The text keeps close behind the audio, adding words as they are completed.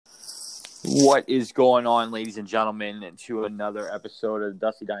What is going on, ladies and gentlemen, to another episode of the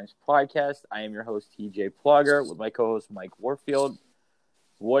Dusty Dimes podcast. I am your host, TJ Plugger, with my co-host, Mike Warfield.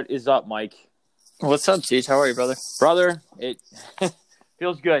 What is up, Mike? What's up, Teach? How are you, brother? Brother, it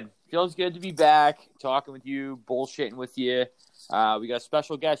feels good. Feels good to be back, talking with you, bullshitting with you. We got a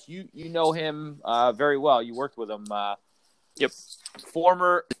special guest. You know him very well. You worked with him. Yep.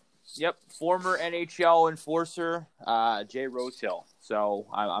 Former NHL enforcer, Jay Rosehill. So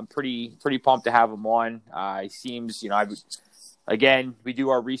I'm pretty pumped to have him on. He seems, again, we do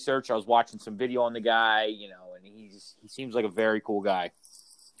our research. I was watching some video on the guy, and he seems like a very cool guy.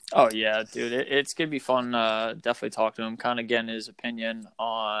 Oh, yeah, dude. It's going to be fun. Definitely talk to him, kind of getting his opinion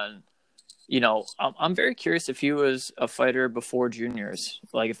on, I'm very curious if he was a fighter before juniors.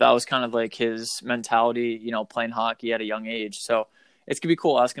 Like, if that was kind of like his mentality, playing hockey at a young age. So it's going to be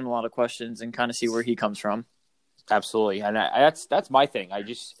cool asking him a lot of questions and kind of see where he comes from. Absolutely. And that's my thing.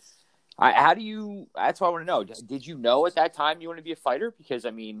 That's what I want to know. Did you know at that time you want to be a fighter? Because,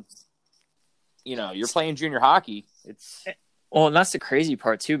 you're playing junior hockey. Well, and that's the crazy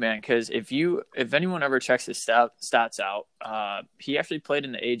part too, man. Because if anyone ever checks his stats out, he actually played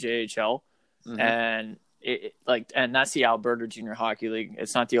in the AJHL, and and that's the Alberta Junior Hockey League.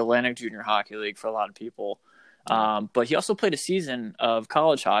 It's not the Atlantic Junior Hockey League for a lot of people. But he also played a season of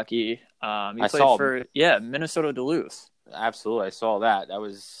college hockey. He played for Minnesota Duluth. Absolutely, I saw that. That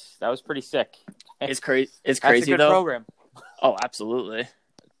was pretty sick. It's crazy. It's That's crazy a good program. Oh, absolutely.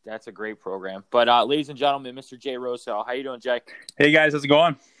 That's a great program. But ladies and gentlemen, Mr. Jay Rosehill, how you doing, Jay? Hey guys, how's it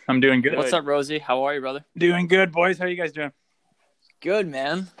going? I'm doing good. What's up, Rosie? How are you, brother? Doing good, boys. How you guys doing? Good,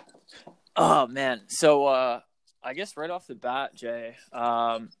 man. Oh man. So I guess right off the bat, Jay,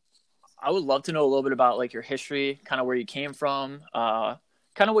 I would love to know a little bit about like your history, kind of where you came from, kind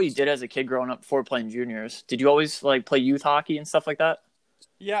of what you did as a kid growing up before playing juniors. Did you always like play youth hockey and stuff like that?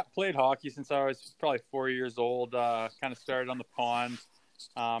 Yeah, played hockey since I was probably 4 years old. Kind of started on the pond,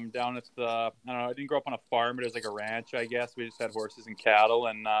 down at I didn't grow up on a farm, but it was like a ranch, I guess. We just had horses and cattle,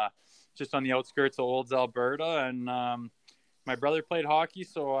 and just on the outskirts of Olds, Alberta. And my brother played hockey,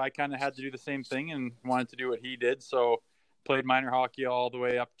 so I kind of had to do the same thing and wanted to do what he did. So played minor hockey all the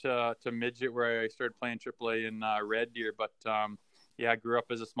way up to midget, where I started playing AAA in Red Deer. But I grew up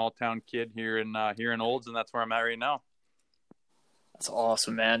as a small town kid here in Olds, and that's where I'm at right now. That's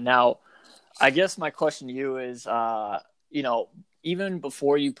awesome, man. Now, I guess my question to you is, even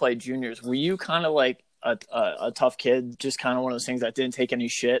before you played juniors, were you kind of like a tough kid, just kind of one of those things that didn't take any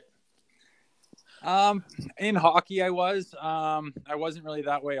shit? In hockey, I was. I wasn't really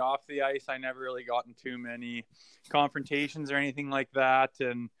that way off the ice. I never really got in too many confrontations or anything like that,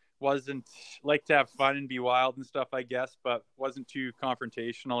 and wasn't like to have fun and be wild and stuff, I guess, but wasn't too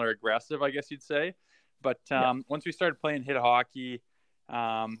confrontational or aggressive, I guess you'd say. But once we started playing hit hockey,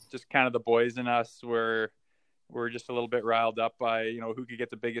 just kind of the boys in us were just a little bit riled up by, who could get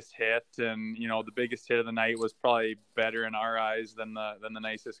the biggest hit. And, the biggest hit of the night was probably better in our eyes than the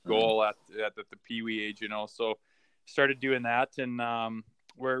nicest goal at the peewee age, So started doing that. And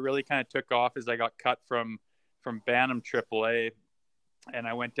where it really kind of took off is I got cut from Bantam AAA, and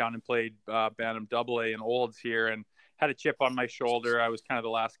I went down and played Bantam AA in Olds here and had a chip on my shoulder. I was kind of the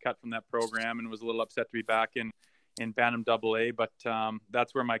last cut from that program and was a little upset to be back in Bantam AA. But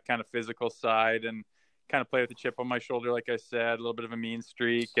that's where my kind of physical side and kind of play with a chip on my shoulder, like I said, a little bit of a mean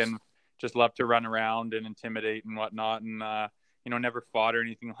streak, and just love to run around and intimidate and whatnot. And, never fought or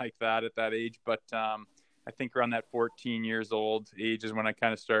anything like that at that age. But I think around that 14 years old age is when I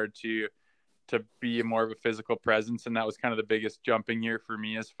kind of started to be more of a physical presence. And that was kind of the biggest jumping year for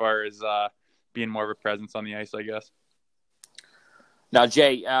me as far as being more of a presence on the ice, I guess. Now,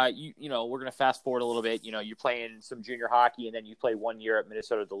 Jay, we're going to fast forward a little bit. You're playing some junior hockey, and then you play 1 year at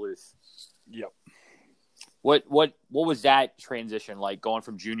Minnesota Duluth. Yep. What was that transition like, going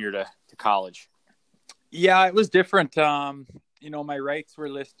from junior to college? Yeah, it was different. My rights were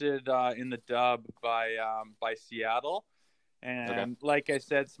listed in the dub by Seattle. And Like I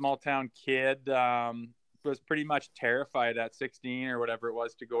said, small town kid, was pretty much terrified at 16 or whatever it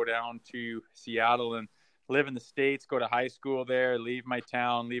was to go down to Seattle and live in the States, go to high school there, leave my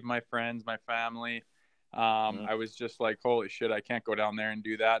town, leave my friends, my family. I was just like, holy shit, I can't go down there and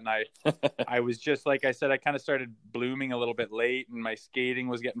do that. And I was just, like I said, I kind of started blooming a little bit late, and my skating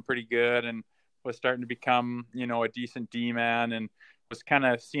was getting pretty good and was starting to become, a decent D-man, and was kind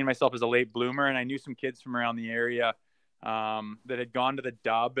of seeing myself as a late bloomer. And I knew some kids from around the area that had gone to the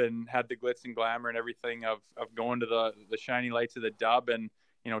dub and had the glitz and glamour and everything of going to the shiny lights of the dub. And,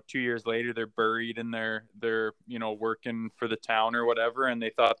 2 years later, they're buried and they're working for the town or whatever. And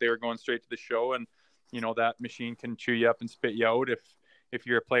they thought they were going straight to the show. And, that machine can chew you up and spit you out if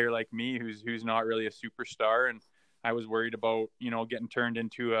you're a player like me who's not really a superstar. And I was worried about, getting turned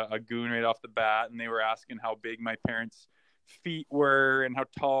into a goon right off the bat. And they were asking how big my parents' feet were and how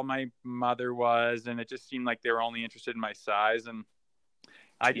tall my mother was. And it just seemed like they were only interested in my size. And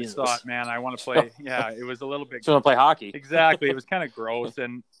I just thought, man, I want to play. Yeah, it was a little bit. So I want to play hockey. Exactly. It was kind of gross.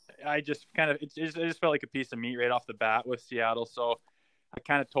 And I just it just felt like a piece of meat right off the bat with Seattle. So I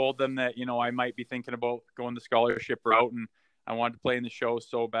kind of told them that, I might be thinking about going the scholarship route, and I wanted to play in the show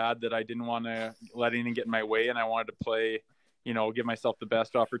so bad that I didn't want to let anything get in my way. And I wanted to play, give myself the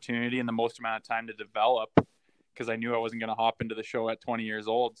best opportunity and the most amount of time to develop, because I knew I wasn't going to hop into the show at 20 years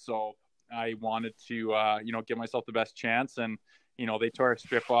old. So I wanted to, give myself the best chance. And, they tore a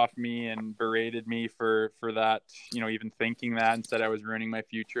strip off me and berated me for that, even thinking that, and said I was ruining my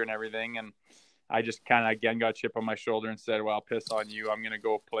future and everything. And I just kind of, again, got a chip on my shoulder and said, well, piss on you. I'm going to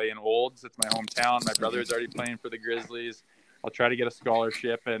go play in Olds. It's my hometown. My brother's already playing for the Grizzlies. I'll try to get a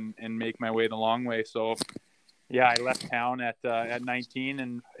scholarship and make my way the long way. So, yeah, I left town at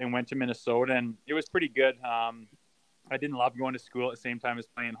 19 and went to Minnesota, and it was pretty good. I didn't love going to school at the same time as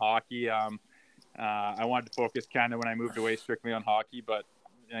playing hockey. I wanted to focus kind of when I moved away strictly on hockey, but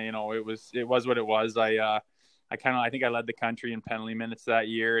it was what it was. I think I led the country in penalty minutes that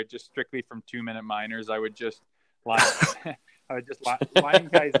year. It just strictly from 2-minute minors. I would just line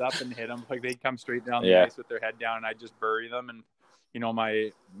guys up and hit them. Like, they'd come straight down the ice with their head down, and I'd just bury them. And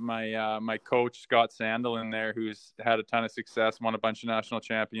my coach Scott Sandel in there, who's had a ton of success, won a bunch of national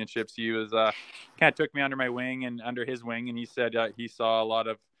championships. He was kind of took me under my wing and under his wing, and he said he saw a lot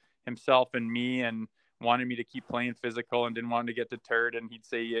of himself and me and wanted me to keep playing physical and didn't want to get deterred. And he'd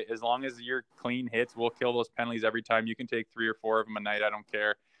say, as long as you're clean hits, we'll kill those penalties every time. You can take 3 or 4 of them a night. I don't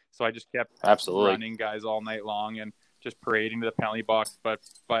care. So I just kept running guys all night long and just parading to the penalty box. But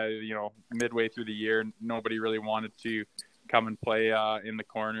by, midway through the year, nobody really wanted to come and play in the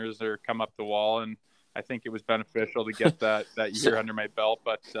corners or come up the wall. And I think it was beneficial to get that year under my belt.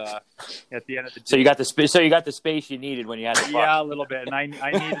 But at the end of the day, so you got the space you needed when you had the puck. Yeah, a little bit, and I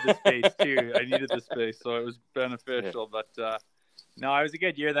needed the space too. I needed the space, so it was beneficial. Yeah. But no, it was a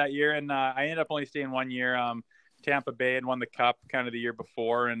good year that year, and I ended up only staying 1 year. Tampa Bay had won the Cup kind of the year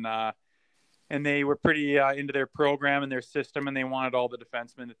before, and they were pretty into their program and their system, and they wanted all the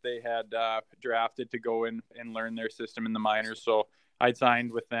defensemen that they had drafted to go in and learn their system in the minors. So I'd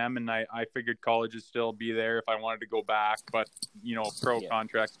signed with them, and I figured college would still be there if I wanted to go back. But, pro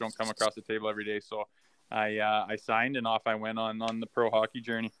contracts don't come across the table every day. So I signed, and off I went on the pro hockey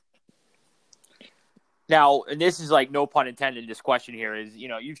journey. Now, and this is like no pun intended, this question here is,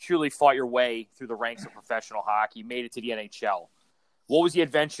 you've truly fought your way through the ranks of professional hockey, made it to the NHL. What was the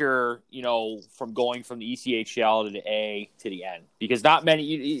adventure, from going from the ECHL to the A to the N? Because not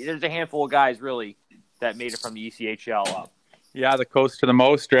many, there's a handful of guys really that made it from the ECHL up. Yeah, the coast to the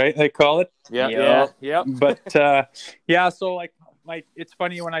most, right? They call it. Yeah. But so it's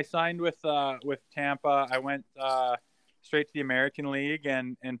funny, when I signed with Tampa, I went straight to the American League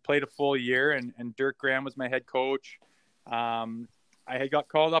and played a full year. And Dirk Graham was my head coach. I had got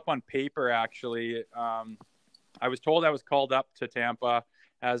called up on paper, actually. I was told I was called up to Tampa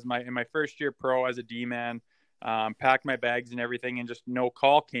in my first year pro as a D-man. Packed my bags and everything, and just no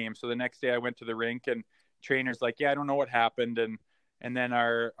call came. So the next day I went to the rink, and trainer's like, I don't know what happened. And then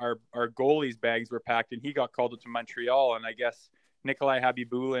our goalie's bags were packed, and he got called up to Montreal. And I guess Nikolai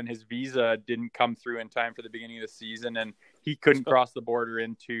Habibulin, his visa didn't come through in time for the beginning of the season, and he couldn't cross the border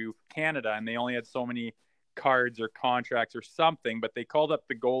into Canada. And they only had so many cards or contracts or something, but they called up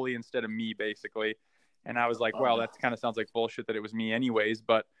the goalie instead of me, basically. And I was like, well, that kind of sounds like bullshit that it was me anyways.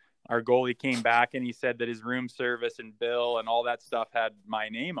 But our goalie came back, and he said that his room service and bill and all that stuff had my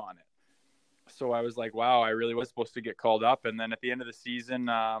name on it. So I was like, wow, I really was supposed to get called up. And then at the end of the season,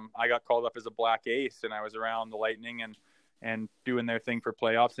 I got called up as a black ace, and I was around the Lightning and doing their thing for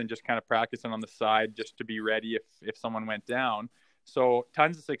playoffs and just kind of practicing on the side just to be ready if someone went down. So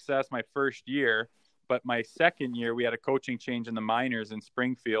tons of success my first year. But my second year, we had a coaching change in the minors in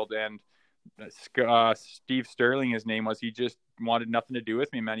Springfield, and Steve Sterling, his name was, he just wanted nothing to do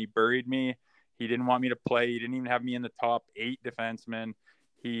with me, man. He buried me. He didn't want me to play. He didn't even have me in the top 8 defensemen.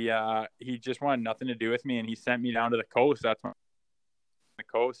 He just wanted nothing to do with me, and he sent me down to the coast. That's the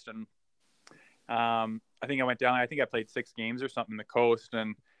coast, and I think I went down. I think I played 6 games or something in the coast,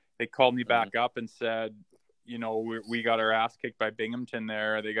 and they called me back up and said, we got our ass kicked by Binghamton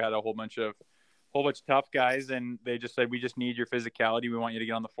there. They got a whole bunch of tough guys, and they just said, we just need your physicality. We want you to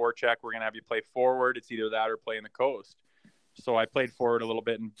get on the forecheck. We're gonna have you play forward. It's either that or play in the coast. So I played forward a little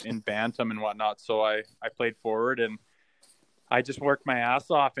bit in bantam and whatnot. So I played forward, and I just worked my ass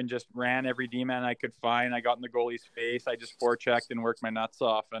off and just ran every D-man I could find. I got in the goalie's face. I just forechecked and worked my nuts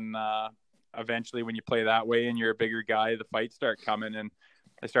off. And eventually when you play that way and you're a bigger guy, the fights start coming. And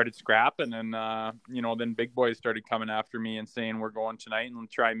I started scrapping. And, then big boys started coming after me and saying, we're going tonight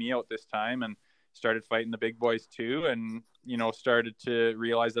and try me out this time. And started fighting the big boys too. And, started to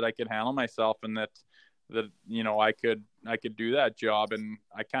realize that I could handle myself and that I could do that job, and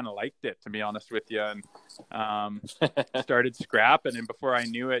I kind of liked it, to be honest with you, and started scrapping. And before I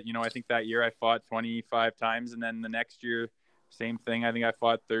knew it, I think that year I fought 25 times, and then the next year, same thing. I think I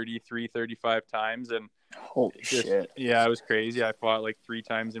fought 35 times, and holy shit. Yeah, it was crazy. I fought like 3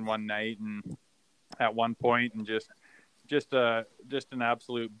 times in one night, and at one point, and just an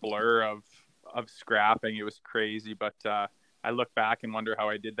absolute blur of scrapping. It was crazy, but I look back and wonder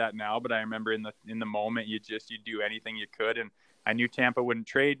how I did that now, but I remember in the moment, you do anything you could. And I knew Tampa wouldn't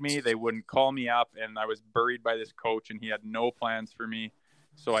trade me. They wouldn't call me up, and I was buried by this coach, and he had no plans for me.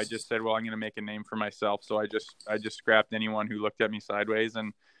 So I just said, well, I'm going to make a name for myself. So I just scrapped anyone who looked at me sideways.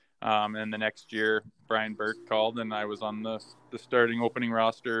 And the next year, Brian Burke called, and I was on the starting opening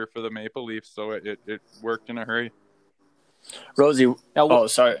roster for the Maple Leafs. So it worked in a hurry. Rosie,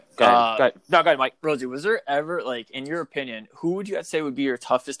 sorry. Go ahead. No, go ahead, Mike. Rosie, was there ever, in your opinion, who would you say would be your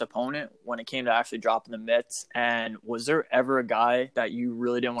toughest opponent when it came to actually dropping the mitts? And was there ever a guy that you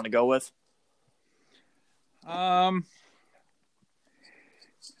really didn't want to go with?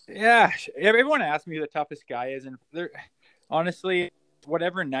 Yeah, everyone asks me who the toughest guy is, and honestly,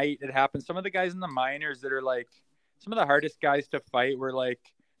 whatever night it happens, some of the guys in the minors that are some of the hardest guys to fight were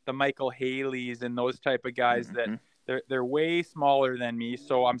the Michael Haleys and those type of guys that they're way smaller than me,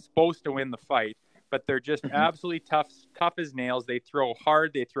 so I'm supposed to win the fight, but they're just absolutely tough as nails. They throw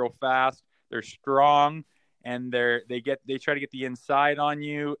hard, they throw fast, they're strong, and they try to get the inside on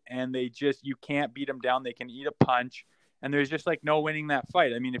you, and you can't beat them down. They can eat a punch, and there's just no winning that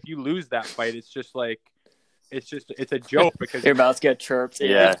fight. I mean, if you lose that fight, it's a joke because your mouths get chirped. Yeah,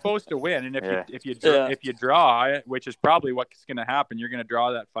 you're supposed to win, and if you draw, which is probably what's going to happen, you're going to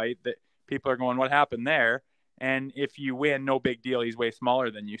draw that fight. That people are going, what happened there? And if you win, no big deal. He's way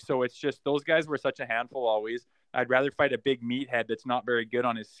smaller than you. So it's just those guys were such a handful always. I'd rather fight a big meathead that's not very good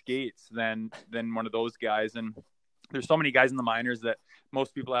on his skates than one of those guys. And there's so many guys in the minors that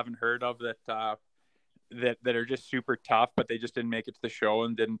most people haven't heard of that are just super tough, but they just didn't make it to the show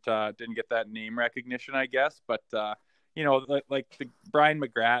and didn't get that name recognition, I guess. But like the Brian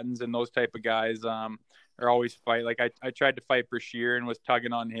McGrattens and those type of guys are always fight. I tried to fight Brashear and was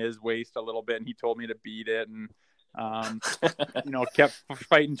tugging on his waist a little bit, and he told me to beat it. And kept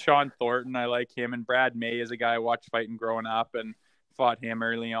fighting Sean Thornton. I like him, and Brad May is a guy I watched fighting growing up and fought him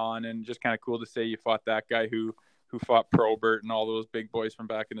early on, and just kind of cool to say you fought that guy who fought Probert and all those big boys from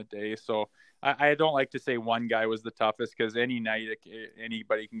back in the day. So I don't like to say one guy was the toughest, because any night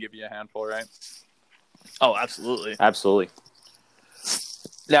anybody can give you a handful, right? Oh, absolutely. Absolutely.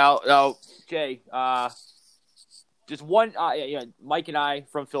 Now, Jay, just one, Mike and I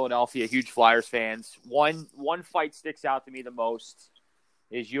from Philadelphia, huge Flyers fans. One fight sticks out to me the most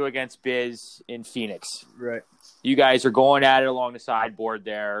is you against Biz in Phoenix. Right. You guys are going at it along the sideboard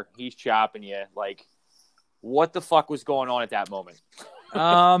there. He's chopping you. What the fuck was going on at that moment?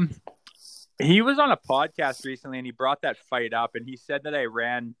 He was on a podcast recently, and he brought that fight up, and he said that I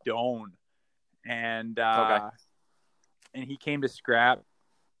ran Doan, and and he came to scrap.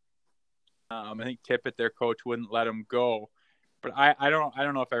 I think Tippett, their coach, wouldn't let him go, but I don't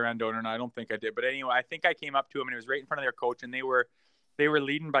know if I ran Doan or not. I don't think I did, but anyway, I think I came up to him, and it was right in front of their coach, and they were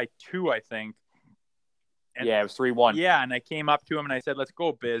leading by 2, I think. And, it was 3-1. Yeah, and I came up to him and I said, "Let's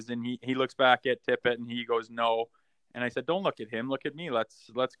go, Biz." And he looks back at Tippett and he goes, "No." And I said, "Don't look at him. Look at me.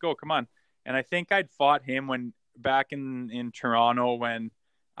 Let's go. Come on." And I think I'd fought him when back in Toronto when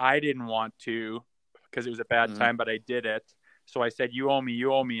I didn't want to because it was a bad time, but I did it. So I said, "You owe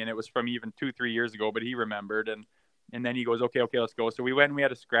me," and it was from even 2-3 years ago. But he remembered, and then he goes, "Okay, let's go." So we went and we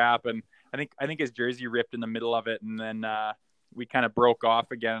had a scrap, and I think his jersey ripped in the middle of it, and then we kind of broke off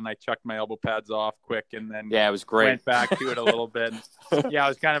again, and I chucked my elbow pads off quick, and then it was great. Went back to it a little bit. Yeah, it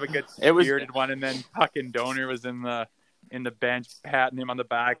was kind of a good spirited one, and then fucking Donor was in the bench patting him on the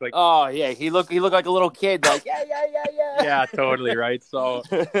back, oh yeah, he looked like a little kid, yeah. Yeah, totally right. So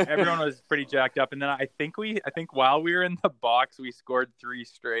everyone was pretty jacked up, and then I think while we were in the box, we scored 3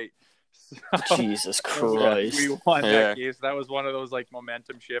 straight. So, Jesus Christ, we won that game. So that was one of those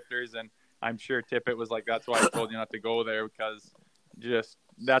momentum shifters, and I'm sure Tippett was that's why I told you not to go there, because just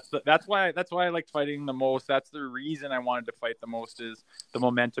that's why I liked fighting the most. That's the reason I wanted to fight the most, is the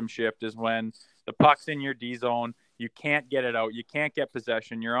momentum shift is when the puck's in your D zone, you can't get it out, you can't get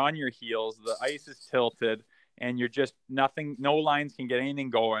possession, you're on your heels, the ice is tilted, and you're just nothing. No lines can get anything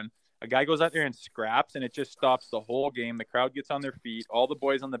going. A guy goes out there and scraps, and it just stops the whole game. The crowd gets on their feet. All the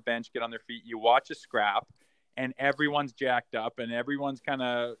boys on the bench get on their feet. You watch a scrap, and everyone's jacked up, and everyone's kind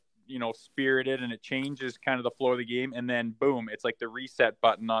of, spirited, and it changes kind of the flow of the game. And then boom, it's like the reset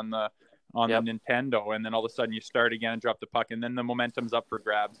button on the Nintendo, and then all of a sudden you start again and drop the puck, and then the momentum's up for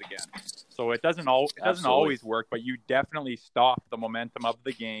grabs again. So it doesn't always work, but you definitely stop the momentum of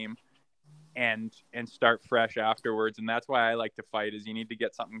the game and start fresh afterwards. And that's why I like to fight, is you need to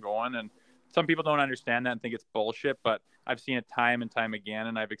get something going. And some people don't understand that and think it's bullshit, but I've seen it time and time again,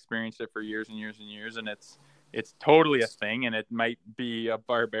 and I've experienced it for years and years and years, and it's totally a thing, and it might be a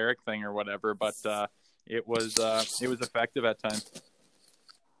barbaric thing or whatever, but it was effective at times.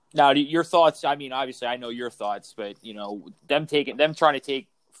 Now, your thoughts, I mean, obviously I know your thoughts, but them trying to take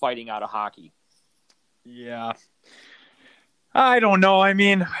fighting out of hockey. Yeah. I don't know. I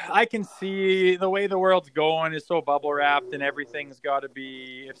mean, I can see the way the world's going is so bubble wrapped, and everything's got to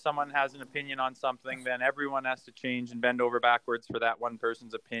be, if someone has an opinion on something, then everyone has to change and bend over backwards for that one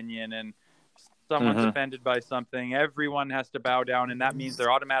person's opinion. And someone's offended by something, everyone has to bow down, and that means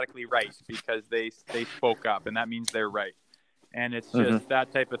they're automatically right because they spoke up, and that means they're right. And it's just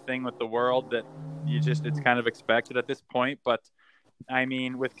that type of thing with the world that it's kind of expected at this point. But I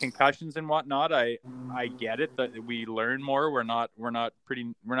mean, with concussions and whatnot, I get it that we learn more. We're not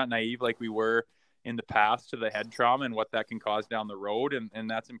naive like we were in the past to the head trauma and what that can cause down the road. And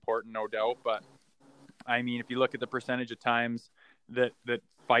that's important, no doubt. But I mean, if you look at the percentage of times that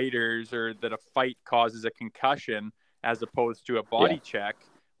fighters, or that a fight causes a concussion as opposed to a body check,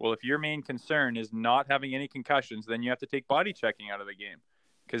 well, if your main concern is not having any concussions, then you have to take body checking out of the game,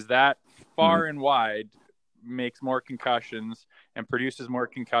 because that far and wide makes more concussions and produces more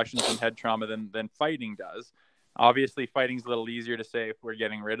concussions and head trauma than fighting does. Obviously, fighting's a little easier to say if we're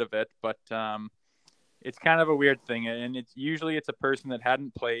getting rid of it, but it's kind of a weird thing. And it's usually a person that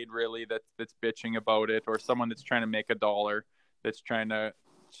hadn't played really that's bitching about it, or someone that's trying to make a dollar, that's trying to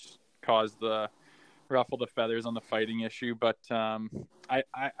ruffle the feathers on the fighting issue. But I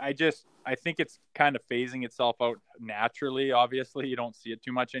think it's kind of phasing itself out naturally. Obviously, you don't see it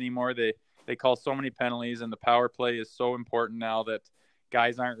too much anymore. They call so many penalties, and the power play is so important now that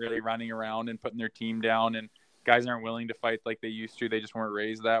guys aren't really running around and putting their team down, and guys aren't willing to fight like they used to. They just weren't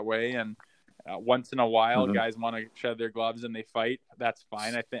raised that way. And once in a while, guys want to shed their gloves and they fight. That's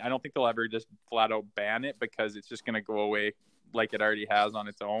fine. I don't think they'll ever just flat out ban it, because it's just going to go away like it already has on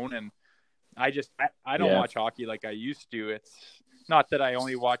its own. And I don't watch hockey like I used to. It's not that I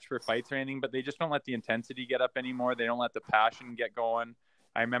only watch for fights or anything, but they just don't let the intensity get up anymore. They don't let the passion get going.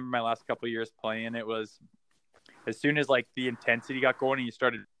 I remember my last couple of years playing, it was as soon as like the intensity got going and you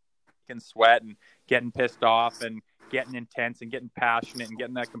started getting sweat and getting pissed off and getting intense and getting passionate and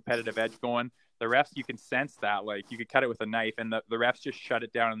getting that competitive edge going, the refs, you can sense that, like you could cut it with a knife, and the refs just shut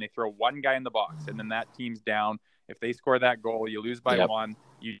it down, and they throw one guy in the box, and then that team's down. If they score that goal, you lose by one,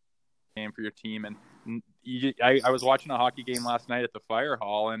 you game for your team. And I was watching a hockey game last night at the Fire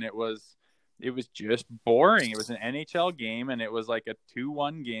Hall, and it was just boring. It was an NHL game, and it was like a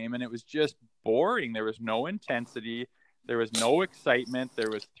 2-1 game, and it was just boring. There was no intensity. There was no excitement.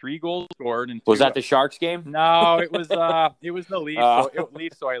 There was 3 goals scored. And was that the Sharks game? No, it was the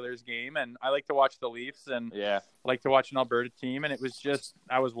Leafs Oilers game, and I like to watch the Leafs, and like to watch an Alberta team, and it was just,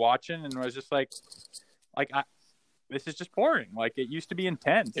 I was watching and was just like this is just boring. Like, it used to be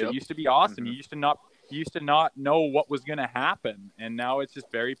intense. It used to be awesome. You used to not know what was going to happen, and now it's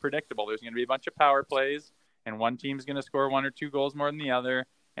just very predictable. There's going to be a bunch of power plays, and one team's going to score 1 or 2 goals more than the other,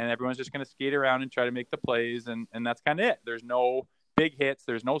 and everyone's just going to skate around and try to make the plays, and that's kind of it. There's no big hits.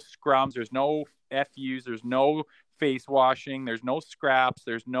 There's no scrums. There's no FUs. There's no face washing. There's no scraps.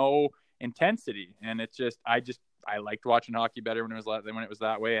 There's no intensity, and it's just I liked watching hockey better when it was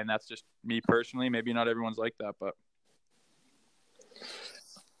that way, and that's just me personally. Maybe not everyone's like that, but.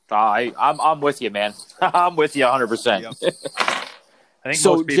 I'm with you, man. I'm with you 100%. Yep. I think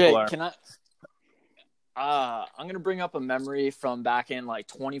so, most people Jay, are. Can I'm going to bring up a memory from back in like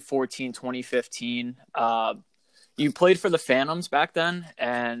 2014, 2015. You played for the Phantoms back then,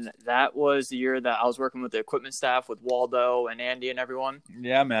 and that was the year that I was working with the equipment staff with Waldo and Andy and everyone.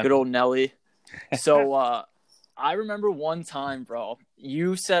 Yeah, man. Good old Nelly. So I remember one time, bro,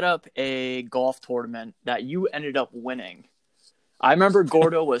 you set up a golf tournament that you ended up winning. I remember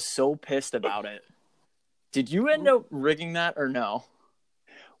Gordo was so pissed about it. Did you end up rigging that or no?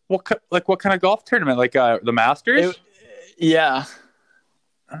 What kind of golf tournament? Like the Masters? Yeah.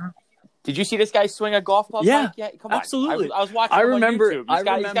 Did you see this guy swing a golf club? Yeah, Mike? Yeah, come on. absolutely. I was watching. I him remember. On YouTube. He's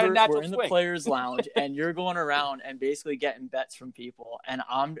got a natural we're in swing. the players' lounge, and you're going around and basically getting bets from people, and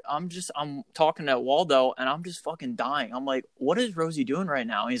I'm talking to Waldo, and I'm just fucking dying. I'm like, what is Rosie doing right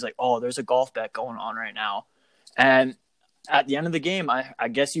now? And he's like, oh, there's a golf bet going on right now, and at the end of the game, I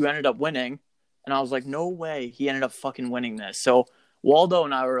guess you ended up winning, and I was like, no way, he ended up fucking winning this. So Waldo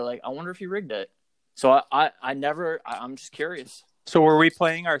and I were like, I wonder if he rigged it. So I'm just curious. So were we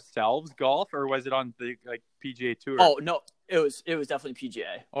playing ourselves golf, or was it on the PGA Tour? Oh no, it was definitely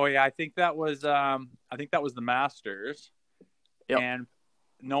PGA. Oh yeah, I think that was the Masters, and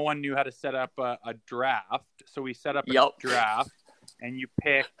no one knew how to set up a draft, so we set up a draft, and you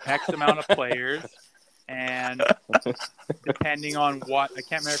pick X amount of players, and depending on what, I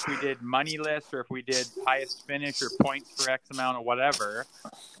can't remember if we did money list or if we did highest finish or points for X amount or whatever.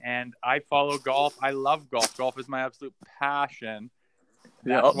 And I follow golf. I love golf. Golf is my absolute passion.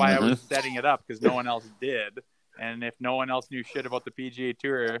 That's why I was setting it up, because no one else did. And if no one else knew shit about the PGA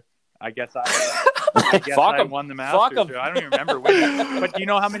Tour, I guess I won the Masters. I don't even remember winning. But do you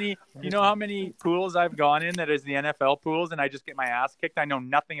know how many pools I've gone in that is the NFL pools, and I just get my ass kicked? I know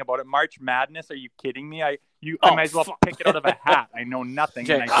nothing about it. March Madness? Are you kidding me? I might as well pick it out of a hat. I know nothing.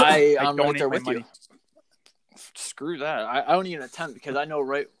 Okay, and I'm donate right there my with money. you. Screw that. I don't even attempt, because I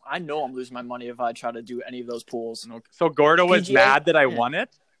know I'm losing my money if I try to do any of those pools. So Gordo was PGA? mad that I won it?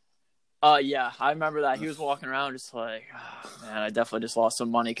 Yeah, I remember that. He was walking around just like, oh, man, I definitely just lost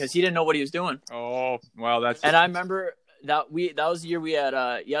some money, because he didn't know what he was doing. Oh, well, that's... And I remember that was the year we had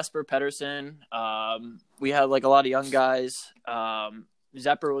Jesper Pedersen. We had like a lot of young guys.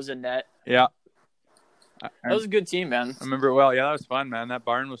 Zepper was in net. Yeah. That was a good team, man. I remember it well. Yeah, that was fun, man. That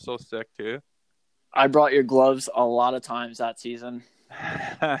barn was so sick, too. I brought your gloves a lot of times that season.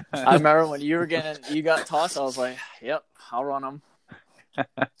 I remember when you got tossed, I was like, yep, I'll run them.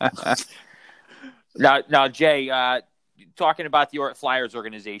 Now, Jay, talking about the Flyers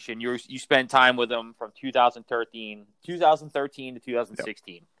organization, you spent time with them from 2013 to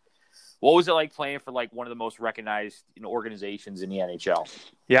 2016. Yep. What was it like playing for one of the most recognized organizations in the NHL?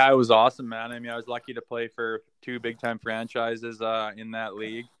 Yeah, it was awesome, man. I mean, I was lucky to play for two big-time franchises in that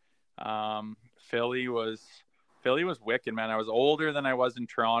league. Philly was wicked, man. I was older than I was in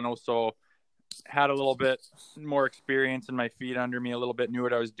Toronto, so had a little bit more experience in my feet under me, a little bit, knew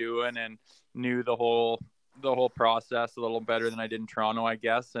what I was doing, and knew the whole process a little better than I did in Toronto, I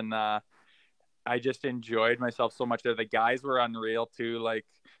guess. And I just enjoyed myself so much there. The guys were unreal too, like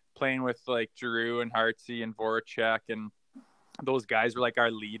playing with Giroux and Hartsey and Voracek, and those guys were our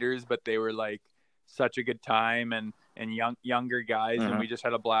leaders, but they were such a good time, and younger guys, and we just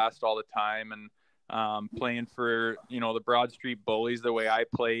had a blast all the time. And playing for the Broad Street Bullies the way I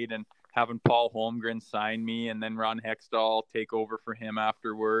played, and having Paul Holmgren sign me, and then Ron Hextall take over for him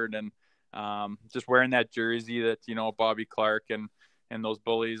afterward, and just wearing that jersey that Bobby Clark and those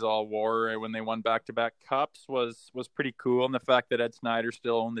Bullies all wore when they won back-to-back cups was pretty cool. And the fact that Ed Snyder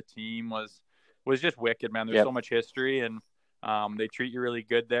still owned the team was just wicked, man. There's so much history, and they treat you really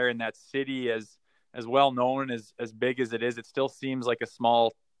good there. And that city, as well known, as big as it is, it still seems like a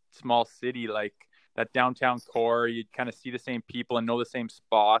small city. Like that downtown core, you'd kind of see the same people and know the same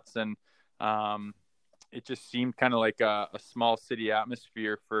spots, and it just seemed kind of like a small city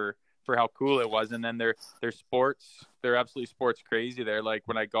atmosphere for how cool it was. And then their sports, they're absolutely sports crazy there. Like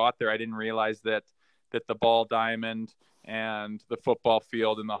when I got there, I didn't realize that the ball diamond and the football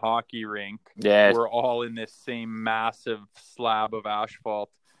field and the hockey rink were all in this same massive slab of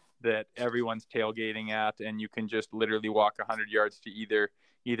asphalt that everyone's tailgating at, and you can just literally walk 100 yards to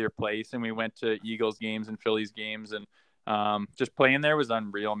either place. And we went to Eagles games and Phillies games, and just playing there was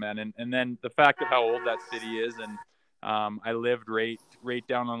unreal, man. And then the fact of how old that city is, and I lived right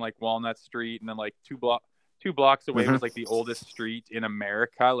down on Walnut Street, and then two blocks away was the oldest street in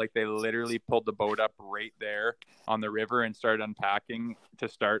America. They literally pulled the boat up right there on the river and started unpacking to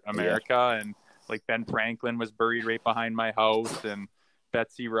start America. And Ben Franklin was buried right behind my house, and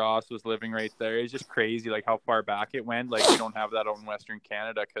Betsy Ross was living right there. It's just crazy how far back it went. We don't have that out in Western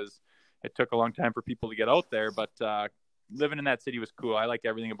Canada because it took a long time for people to get out there. But living in that city was cool. I like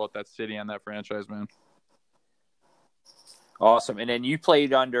everything about that city and that franchise, man. Awesome. And then you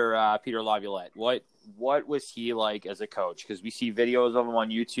played under Peter Laviolette. What was he like as a coach? Because we see videos of him on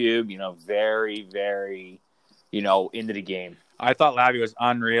YouTube, very, very, into the game. I thought Lavi was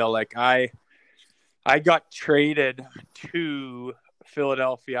unreal. I got traded to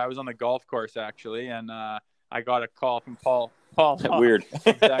Philadelphia. I was on the golf course, actually, and I got a call from Paul. Weird.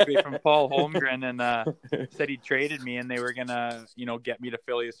 Exactly, from Paul Holmgren, and said he traded me, and they were going to, get me to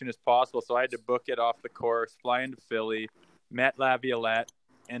Philly as soon as possible. So I had to book it off the course, fly into Philly, met Laviolette,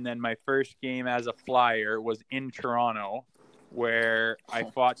 And then my first game as a Flyer was in Toronto, where I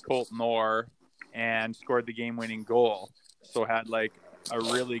fought Colton Orr and scored the game-winning goal. So had like a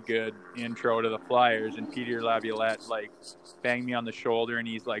really good intro to the Flyers, and Peter Laviolette like banged me on the shoulder, and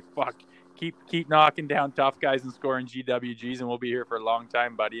he's like, "Fuck, keep knocking down tough guys and scoring GWGs, and we'll be here for a long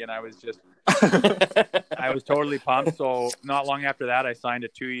time, buddy." And I was just, I was totally pumped. So not long after that, I signed a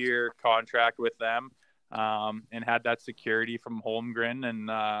 2-year contract with them, and had that security from Holmgren,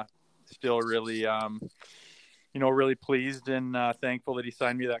 and still really, really pleased and thankful that he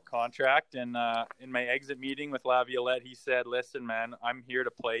signed me that contract. And in my exit meeting with Laviolette, he said, "Listen, man, I'm here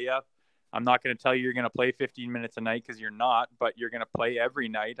to play you. I'm not going to tell you you're going to play 15 minutes a night, because you're not, but you're going to play every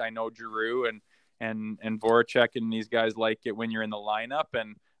night. I know Giroux and Voracek and these guys like it when you're in the lineup,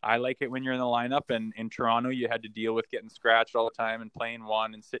 and I like it when you're in the lineup. And in Toronto, you had to deal with getting scratched all the time and playing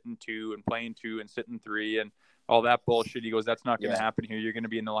 1 and sitting 2 and playing 2 and sitting 3 and all that bullshit." He goes, "That's not going to happen here. You're going to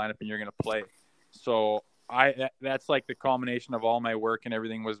be in the lineup and you're going to play." So that's like the culmination of all my work, and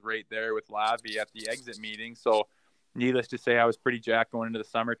everything was right there with Lavi at the exit meeting. So needless to say, I was pretty jacked going into the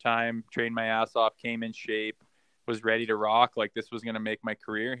summertime, trained my ass off, came in shape, was ready to rock. Like this was going to make my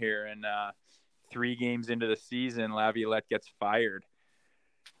career here. And 3 games into the season, Laviolette gets fired.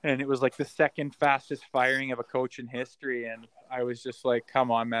 And it was like the second fastest firing of a coach in history. And I was just like,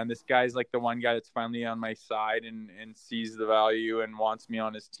 come on, man, this guy's like the one guy that's finally on my side and sees the value and wants me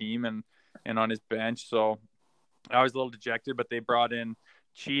on his team and on his bench. So I was a little dejected, but they brought in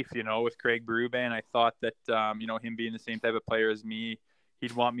Chief, with Craig Berube. And I thought that, him being the same type of player as me,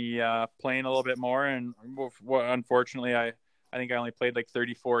 he'd want me playing a little bit more. And unfortunately, I think I only played like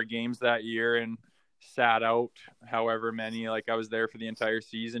 34 games that year and sat out however many. Like I was there for the entire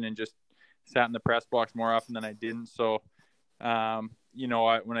season and just sat in the press box more often than I didn't. So,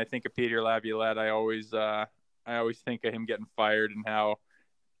 when I think of Peter Laviolette, I always think of him getting fired and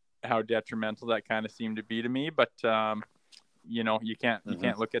how detrimental that kind of seemed to be to me. But you can't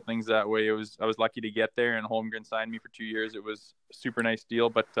look at things that way. I was lucky to get there, and Holmgren signed me for 2 years. It was a super nice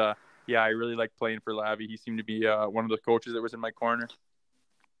deal. But I really liked playing for Lavi. He seemed to be one of the coaches that was in my corner.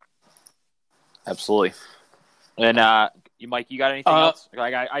 Absolutely. And Mike, you got anything else?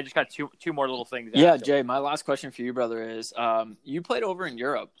 Like I just got two more little things. Yeah, Jay, my last question for you, brother, is you played over in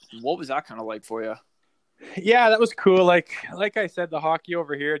Europe. What was that kind of like for you? Yeah, that was cool. Like I said, the hockey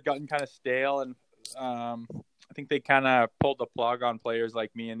over here had gotten kind of stale, and I think they kind of pulled the plug on players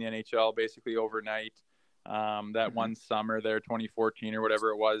like me in the NHL basically overnight. That one summer there, 2014 or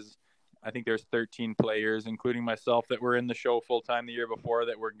whatever it was, I think there's 13 players, including myself, that were in the show full time the year before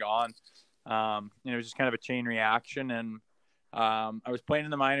that were gone. It was just kind of a chain reaction, and I was playing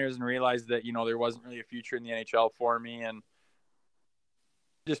in the minors and realized that there wasn't really a future in the NHL for me, and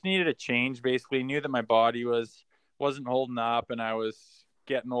just needed a change. Basically, knew that my body wasn't holding up, and I was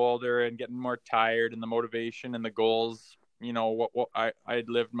getting older and getting more tired, and the motivation and the goals. I'd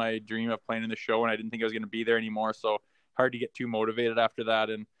lived my dream of playing in the show, and I didn't think I was going to be there anymore. So hard to get too motivated after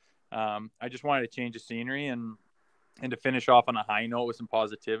that, and I just wanted to change the scenery and to finish off on a high note with some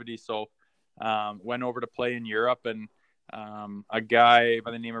positivity. So went over to play in Europe, and a guy by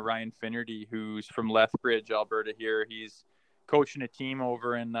the name of Ryan Finnerty, who's from Lethbridge, Alberta here, he's coaching a team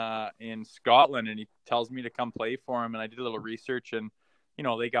over in Scotland, and he tells me to come play for him. And I did a little research, and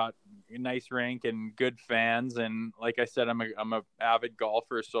they got a nice rink and good fans. And like I said, I'm a avid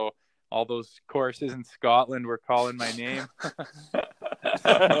golfer, so all those courses in Scotland were calling my name.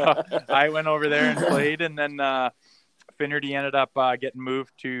 So I went over there and played, and then Finnerty ended up getting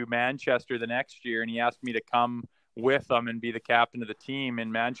moved to Manchester the next year, and he asked me to come with him and be the captain of the team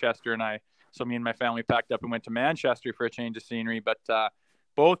in Manchester. And so me and my family packed up and went to Manchester for a change of scenery. But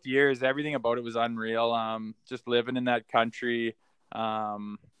both years, everything about it was unreal. Just living in that country.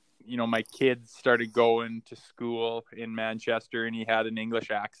 My kids started going to school in Manchester, and he had an English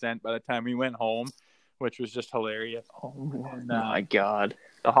accent by the time we went home, which was just hilarious. And, my God.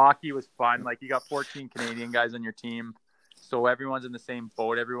 The hockey was fun. Like, you got 14 Canadian guys on your team, so everyone's in the same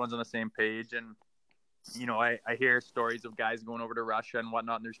boat. Everyone's on the same page. And, I hear stories of guys going over to Russia and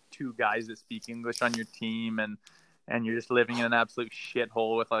whatnot, and there's 2 guys that speak English on your team, and you're just living in an absolute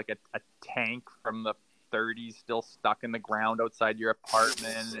shithole with, like, a tank from the 30s still stuck in the ground outside your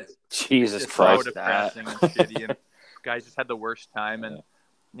apartment. Jesus Christ, so depressing and shitty, and guys just had the worst time. And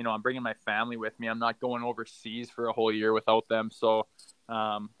I'm bringing my family with me. I'm not going overseas for a whole year without them. So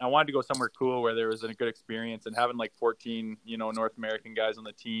I wanted to go somewhere cool where there was a good experience, and having like 14 North American guys on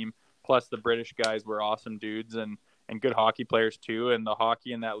the team, plus the British guys were awesome dudes and good hockey players too. And the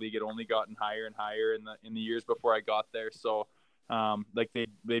hockey in that league had only gotten higher and higher in the years before I got there. So Like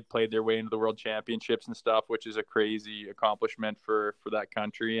they played their way into the World Championships and stuff, which is a crazy accomplishment for that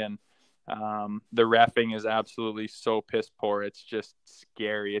country. And the reffing is absolutely so piss poor. It's just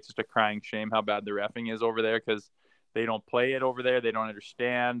scary. It's just a crying shame how bad the reffing is over there, because they don't play it over there. They don't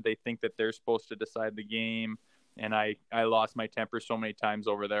understand. They think that they're supposed to decide the game. And I lost my temper so many times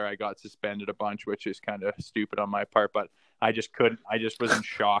over there. I got suspended a bunch, which is kind of stupid on my part, but I just couldn't. I just was in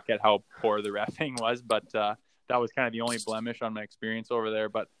shock at how poor the reffing was. But that was kind of the only blemish on my experience over there.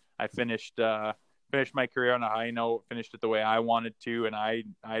 But I finished my career on a high note, finished it the way I wanted to. And I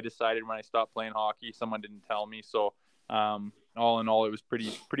decided when I stopped playing hockey, someone didn't tell me. So all in all, it was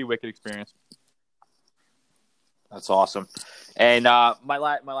pretty wicked experience. That's awesome. And my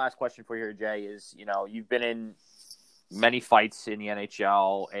last question for you here, Jay, is, you've been in many fights in the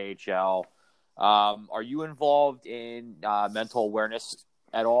NHL, AHL. Are you involved in mental awareness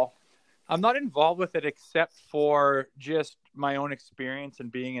at all? I'm not involved with it except for just my own experience and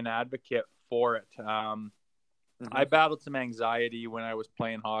being an advocate for it. I battled some anxiety when I was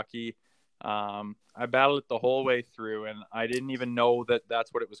playing hockey. I battled it the whole way through, and I didn't even know that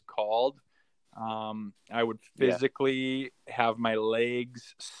that's what it was called. I would physically have my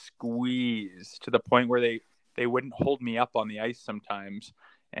legs squeezed to the point where they wouldn't hold me up on the ice sometimes.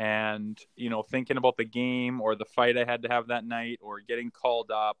 And, thinking about the game or the fight I had to have that night, or getting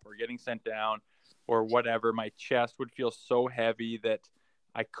called up or getting sent down or whatever, my chest would feel so heavy that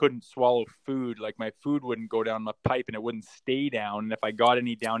I couldn't swallow food. Like, my food wouldn't go down my pipe and it wouldn't stay down. And if I got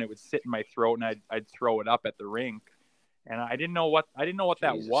any down, it would sit in my throat and I'd throw it up at the rink. And I didn't know what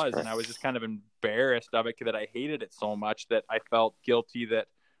that was. And I was just kind of embarrassed of it, that I hated it so much that I felt guilty that,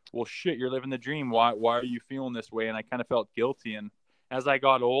 well, shit, you're living the dream. Why are you feeling this way? And I kind of felt guilty. And as I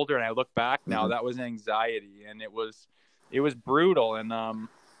got older and I look back now, that was anxiety, and it was brutal. And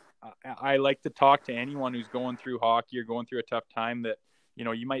I like to talk to anyone who's going through hockey or going through a tough time that,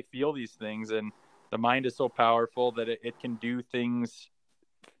 you might feel these things, and the mind is so powerful that it can do things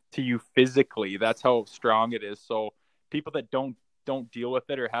to you physically. That's how strong it is. So people that don't deal with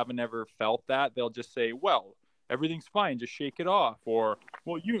it or haven't ever felt that, they'll just say, well, everything's fine, just shake it off. Or,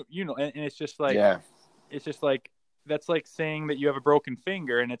 well, and it's just like, it's just like, that's like saying that you have a broken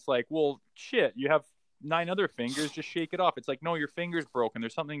finger, and it's like, well, shit, you have 9 other fingers, just shake it off. It's like, no, your finger's broken.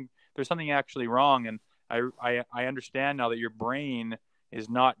 There's something actually wrong. And I understand now that your brain is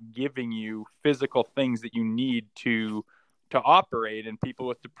not giving you physical things that you need to operate. And people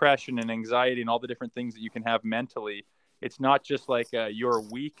with depression and anxiety and all the different things that you can have mentally, it's not just like you're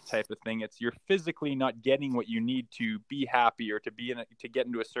weak type of thing. It's you're physically not getting what you need to be happy, or to get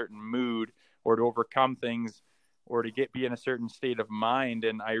into a certain mood, or to overcome things, or to be in a certain state of mind.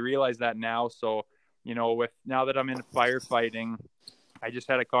 And I realize that now. So, now that I'm in firefighting, I just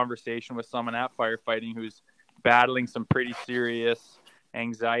had a conversation with someone at firefighting who's battling some pretty serious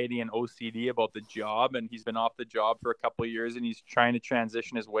anxiety and OCD about the job. And he's been off the job for a couple of years, and he's trying to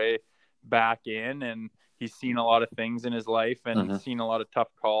transition his way back in. And he's seen a lot of things in his life, and he's seen a lot of tough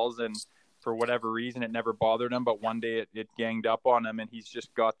calls. And for whatever reason, it never bothered him. But one day it ganged up on him, and he's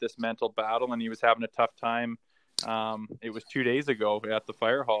just got this mental battle, and he was having a tough time. It was 2 days ago at the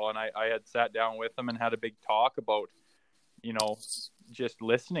fire hall, and I had sat down with him and had a big talk about, just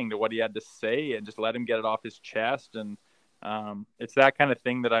listening to what he had to say and just let him get it off his chest. And it's that kind of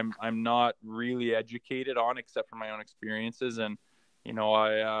thing that I'm not really educated on, except for my own experiences. And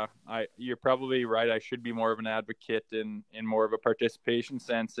you're probably right. I should be more of an advocate in more of a participation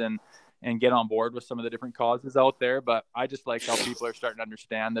sense, and get on board with some of the different causes out there. But I just like how people are starting to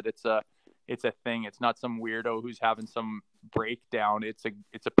understand that it's a thing. It's not some weirdo who's having some breakdown. It's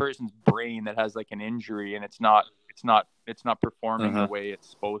a person's brain that has like an injury, and it's not performing the way it's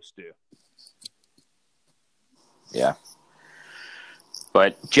supposed to. Yeah.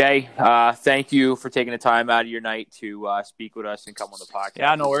 But Jay, thank you for taking the time out of your night to speak with us and come on the podcast.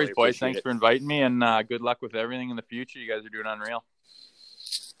 Yeah, no worries, boys. Thanks for inviting me, and good luck with everything in the future. You guys are doing unreal.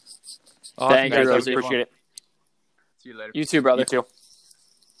 Awesome. Thank you, Rosie. Appreciate it. See you later. You too, brother. You too.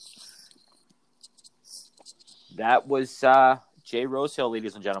 That was Jay Rosehill,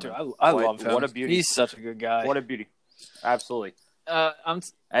 ladies and gentlemen. Dude, I love him. What a beauty. He's such a good guy. What a beauty. Absolutely. I'm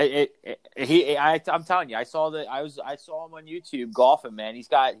telling you, I saw him on YouTube golfing, man. He's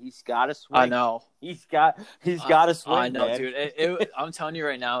got a swing. I know. He's got a swing. I know, man. dude. I'm telling you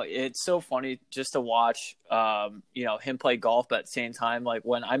right now, it's so funny just to watch, him play golf, but at the same time, like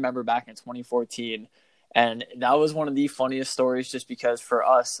when I remember back in 2014, and that was one of the funniest stories, just because for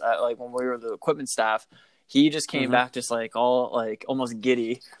us, like when we were the equipment staff, he just came back just like all like almost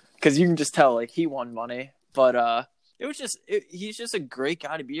giddy, because you can just tell like he won money, but he's just a great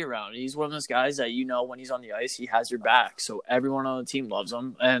guy to be around. He's one of those guys that, when he's on the ice, he has your back. So everyone on the team loves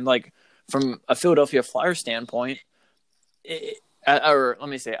him. And like from a Philadelphia Flyers standpoint, or let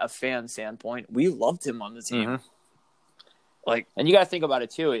me say a fan standpoint, we loved him on the team. Mm-hmm. Like, and you got to think about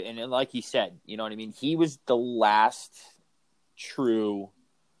it too. And like he said, you know what I mean? He was the last true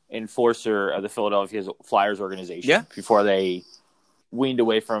enforcer of the Philadelphia Flyers organization before they weaned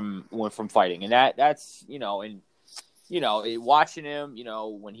away from fighting. And that's, watching him,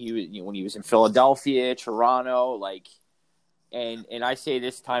 when he was in Philadelphia, Toronto, like, and I say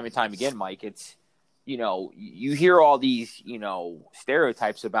this time and time again, Mike, it's, you hear all these,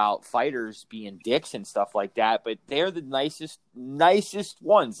 stereotypes about fighters being dicks and stuff like that, but they're the nicest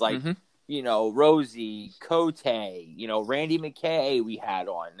ones. Like, Rosie, Cote, Randy McKay we had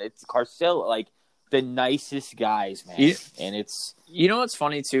on. It's Carcillo, like the nicest guys, man. And it's... what's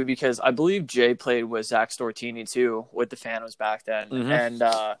funny, too, because I believe Jay played with Zach Stortini, too, with the Phantoms back then. Mm-hmm. And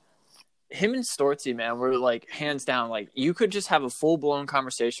him and Stortzy, man, were like hands down. Like you could just have a full blown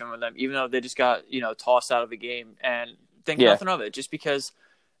conversation with them, even though they just got tossed out of the game, and think nothing of it. Just because,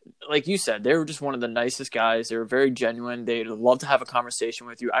 like you said, they were just one of the nicest guys. They were very genuine. They'd love to have a conversation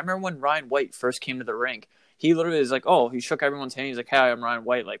with you. I remember when Ryan White first came to the rink, he literally was like, he shook everyone's hand. He's like, "Hey, I'm Ryan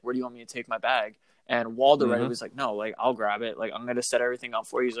White. Like, where do you want me to take my bag?" And Waldo was like, "No, like I'll grab it. Like I'm gonna set everything up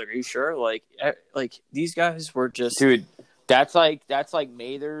for you." He's like, "Are you sure?" Like these guys were just That's like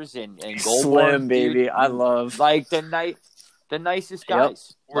Mathers and Goldberg, Slim, baby. I love like the nicest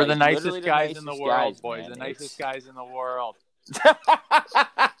guys. Yep. We're like, the nicest guys in the world, boys. Man. The nicest guys in the world.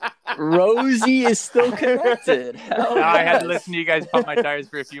 Rosie is still connected. No, I had to listen to you guys pump my tires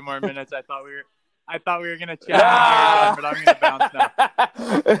for a few more minutes. I thought we were gonna chat, but I'm gonna bounce now.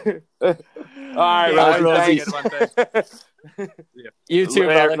 All right, Rosie. You too,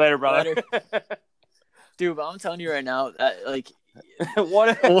 later, brother. Dude, but I'm telling you right now, like, what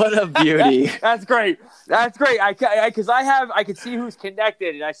a beauty. That's great. Because I could see who's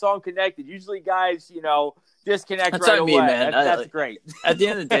connected, and I saw him connected. Usually, guys, disconnect that's right away. Man. That's great. At the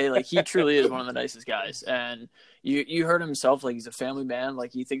end of the day, like, he truly is one of the nicest guys, and you heard himself, like, he's a family man.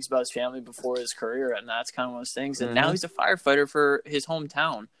 Like, he thinks about his family before his career, and that's kind of one of those things. And now he's a firefighter for his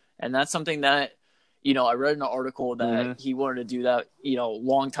hometown, and that's something that. I read in an article that he wanted to do that,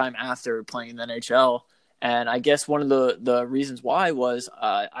 long time after playing in the NHL. And I guess one of the reasons why was,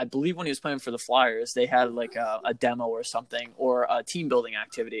 I believe when he was playing for the Flyers, they had like a demo or something, or a team building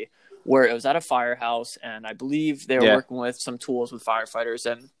activity where it was at a firehouse. And I believe they were working with some tools with firefighters.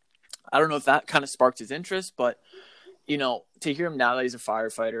 And I don't know if that kind of sparked his interest, but, to hear him now that he's a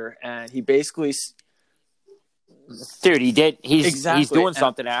firefighter and he basically... Dude, he did. He's doing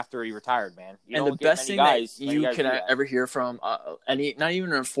something after he retired, man. And the best thing that you can ever hear from any, not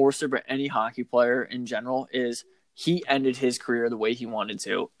even an enforcer, but any hockey player in general, is he ended his career the way he wanted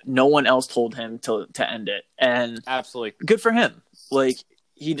to. No one else told him to end it, and absolutely good for him. Like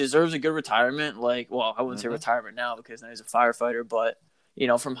he deserves a good retirement. Like, well, I wouldn't say retirement now because now he's a firefighter, but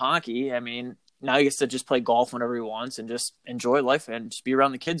from hockey, I mean, now he gets to just play golf whenever he wants and just enjoy life and just be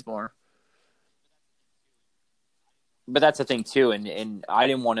around the kids more. But that's the thing too, and I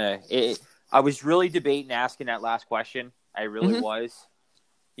didn't want to. I was really debating asking that last question. I really was.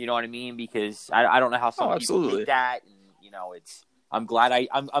 You know what I mean? Because I don't know how some people did that, and it's. I'm glad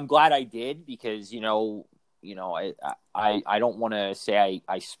I did because I don't want to say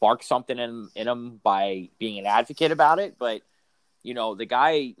I sparked something in him by being an advocate about it, but the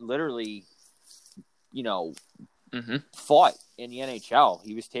guy literally, fought in the NHL.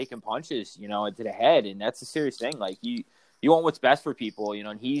 He was taking punches, to the head, and that's a serious thing. Like you want what's best for people,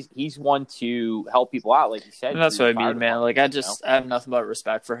 and he's one to help people out, like you said. And that's what I mean, man. Like I have nothing but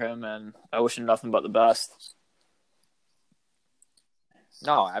respect for him, and I wish him nothing but the best.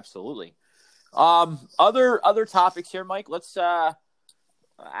 No, absolutely. Other topics here, Mike. Let's.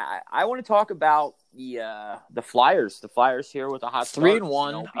 I want to talk about the Flyers. The Flyers here with a hot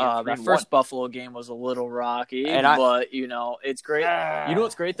 3-1. My first Buffalo game was a little rocky, but it's great. You know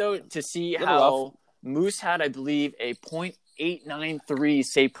what's great though, to see how Moose had, I believe, a .893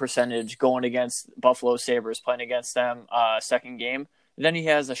 save percentage going against Buffalo Sabres, playing against them second game. Then he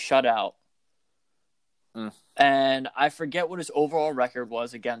has a shutout. And I forget what his overall record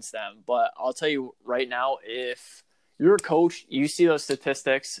was against them, but I'll tell you right now, if you're a coach, you see those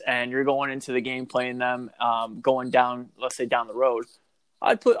statistics, and you're going into the game playing them, going down, let's say down the road,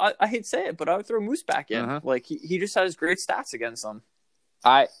 I hate to say it, but I would throw Moose back in. Like he just has great stats against them.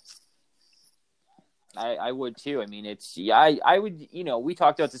 I would too. I mean, I would, we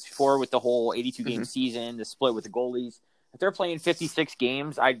talked about this before with the whole 82 game season, the split with the goalies. If they're playing 56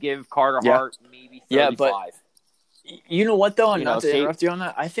 games, I'd give Carter Hart maybe 35. You know what though, and You know, not to interrupt you on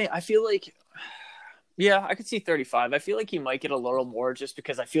that, I feel like, yeah, I could see 35. I feel like he might get a little more just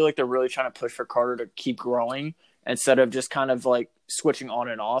because I feel like they're really trying to push for Carter to keep growing instead of just kind of like switching on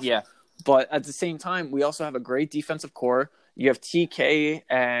and off. Yeah. But at the same time, we also have a great defensive core. You have TK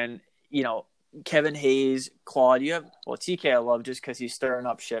and, you know, Kevin Hayes, Claude. You have, well, TK I love just because he's stirring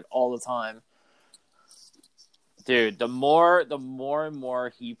up shit all the time. Dude, the more and more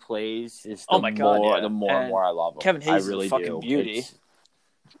he plays is the Oh my God, more yeah. the more and more I love him. Kevin Hayes I really is a fucking do. beauty.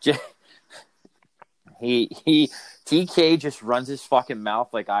 He TK just runs his fucking mouth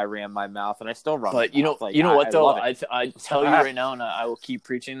like I ran my mouth, and I still run. But my mouth. Like, you know what though? I I tell you right now, and I will keep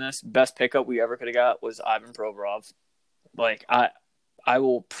preaching this. Best pickup we ever could have got was Ivan Provorov. Like I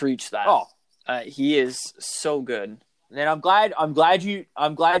will preach that. Oh, he is so good. and I'm glad you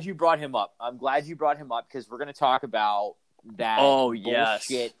brought him up. I'm glad you brought him up because we're gonna talk about that. Oh yes.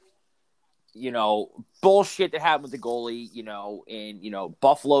 Bullshit, bullshit that happened with the goalie. And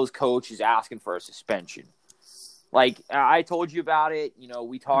Buffalo's coach is asking for a suspension. Like I told you about it.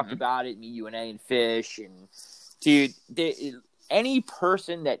 We talked about it. Me, you, and A, and Fish. And dude, any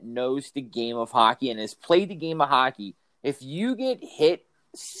person that knows the game of hockey and has played the game of hockey, if you get hit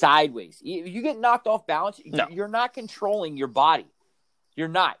sideways, if you get knocked off balance, No. you're not controlling your body. You're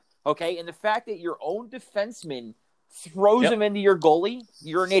not. Okay, and the fact that your own defenseman throws him into your goalie,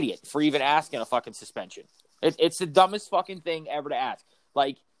 you're an idiot for even asking a fucking suspension. It's the dumbest fucking thing ever to ask.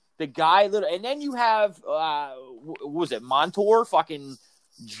 Like. The guy, and then you have, what was it, Montour fucking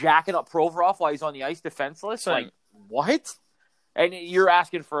jacking up Provorov while he's on the ice defenseless? Like, what? And you're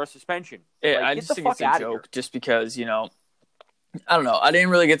asking for a suspension. Yeah, like, I get just the think fuck it's a out of joke here. just because, I don't know. I didn't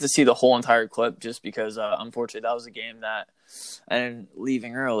really get to see the whole entire clip just because, unfortunately, that was a game that I ended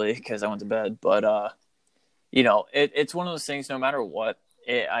leaving early because I went to bed. But, it's one of those things, no matter what,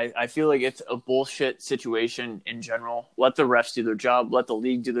 I feel like it's a bullshit situation in general. Let the refs do their job. Let the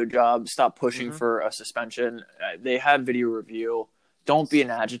league do their job. Stop pushing for a suspension. They had video review. Don't be an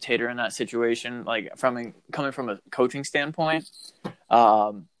agitator in that situation, like coming from a coaching standpoint.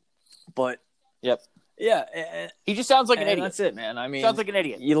 But Yep. yeah, He just sounds like an idiot. That's it, man. I mean, sounds like an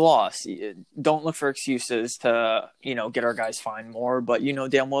idiot. You lost. Don't look for excuses to get our guys fined more, but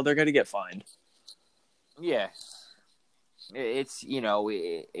damn well they're going to get fined. Yeah. It's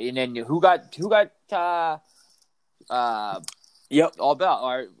and then who got Yep. all about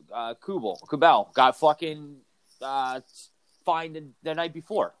or Kubel got fucking fined the night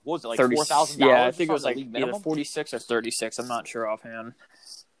before. What was it, like $4,000? Yeah, I think it was like either 46 or 36. I'm not sure offhand.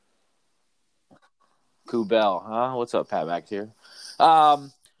 Kubel, huh? What's up, Pat, back here?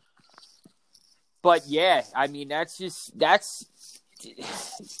 But yeah, I mean that's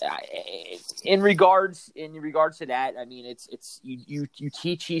in regards to that. I mean it's you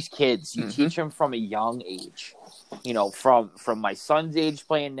teach these kids, you teach them from a young age. From my son's age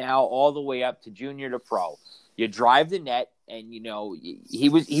playing now all the way up to junior to pro. You drive the net, and he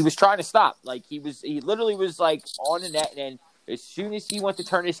was trying to stop. Like he literally was like on the net, and then as soon as he went to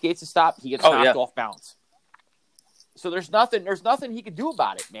turn his skates to stop, he gets knocked off balance. So there's nothing he could do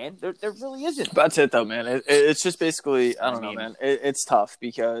about it, man. There really isn't. That's it, though, man. It's just basically, I don't know, man. It's tough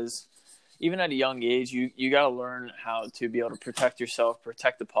because even at a young age, you got to learn how to be able to protect yourself,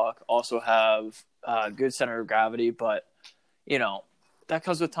 protect the puck, also have a good center of gravity. But, that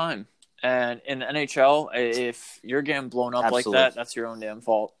comes with time. And in the NHL, if you're getting blown up like that, that's your own damn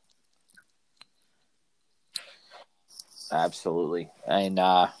fault. Absolutely. And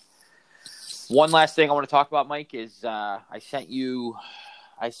one last thing I want to talk about, Mike, is I sent you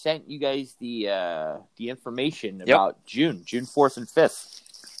guys the information about June 4th and 5th.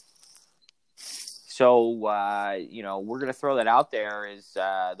 So we're gonna throw that out there. Is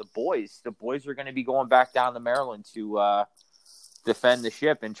the boys are going to be going back down to Maryland to defend the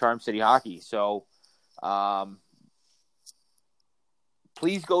ship in Charm City Hockey. So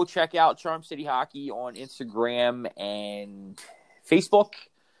please go check out Charm City Hockey on Instagram and Facebook.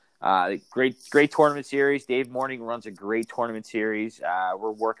 Great tournament series. Dave Morning runs a great tournament series. We're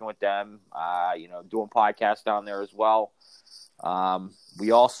working with them, doing podcasts down there as well.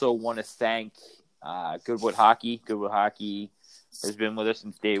 We also want to thank Goodwood Hockey. Goodwood Hockey has been with us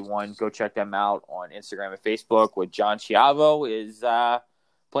since day one. Go check them out on Instagram and Facebook. With John Chiavo is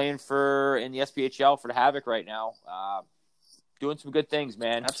playing in the SPHL for the Havoc right now. Doing some good things,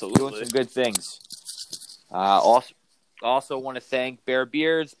 man. Absolutely. Doing some good things. Also want to thank Bear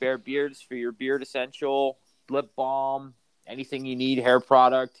Beards for your beard essential, lip balm, anything you need, hair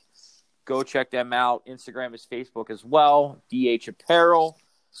product. Go check them out. Instagram is Facebook as well. DH Apparel.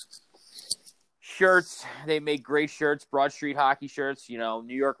 shirts. They make great shirts, Broad Street Hockey shirts, New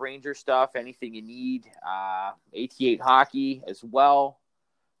York Ranger stuff, anything you need. AT8 Hockey as well.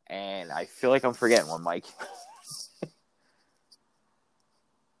 And I feel like I'm forgetting one, Mike.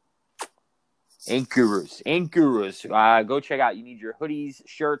 Ink Gurus. Go check out. You need your hoodies,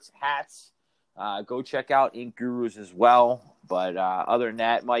 shirts, hats. Go check out Ink Gurus as well. But other than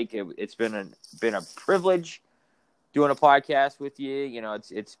that, Mike, it's been a privilege doing a podcast with you.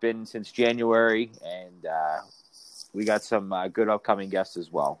 It's been since January, and we got some good upcoming guests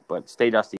as well. But stay dusty.